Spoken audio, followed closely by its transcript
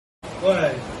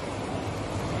对，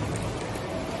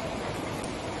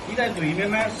你在对面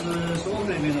吗？是我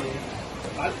对面的，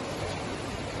啊，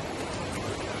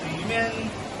对面。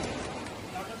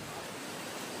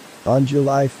On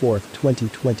July 4,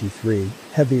 2023,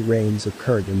 heavy rains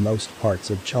occurred in most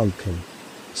parts of Chongqing.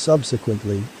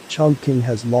 Subsequently, Chongqing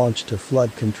has launched a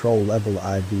flood control level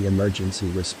IV emergency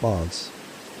response.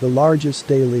 The largest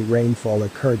daily rainfall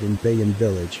occurred in Baiyan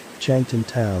Village, Changtan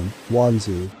Town,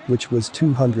 Wanzhou, which was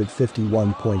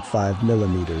 251.5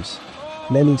 millimeters.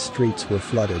 Many streets were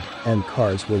flooded, and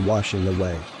cars were washing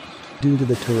away. Due to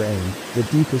the terrain, the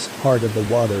deepest part of the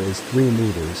water is 3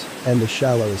 meters, and the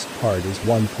shallowest part is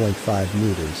 1.5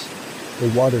 meters. The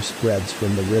water spreads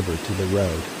from the river to the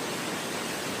road.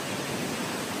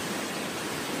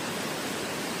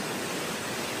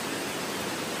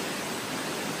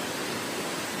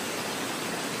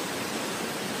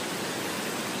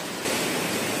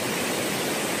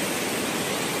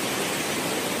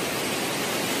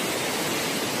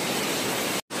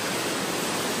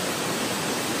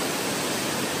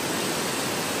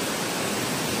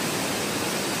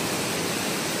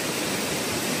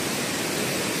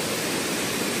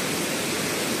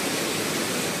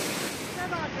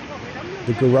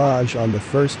 The garage on the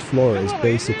first floor is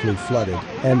basically flooded,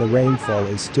 and the rainfall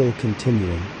is still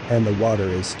continuing, and the water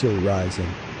is still rising.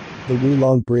 The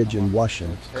Wulong Bridge in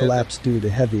Wushan collapsed due to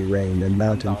heavy rain and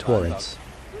mountain torrents.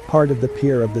 Part of the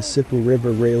pier of the Sipu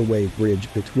River Railway Bridge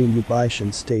between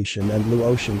Yubaishan Station and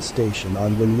Luotian Station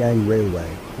on Wenyang Railway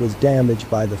was damaged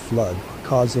by the flood,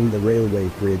 causing the railway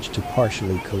bridge to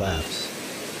partially collapse.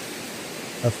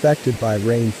 Affected by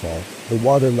rainfall, the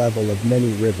water level of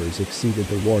many rivers exceeded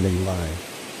the warning line.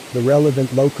 The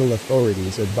relevant local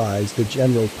authorities advise the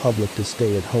general public to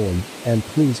stay at home and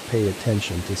please pay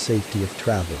attention to safety of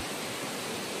travel.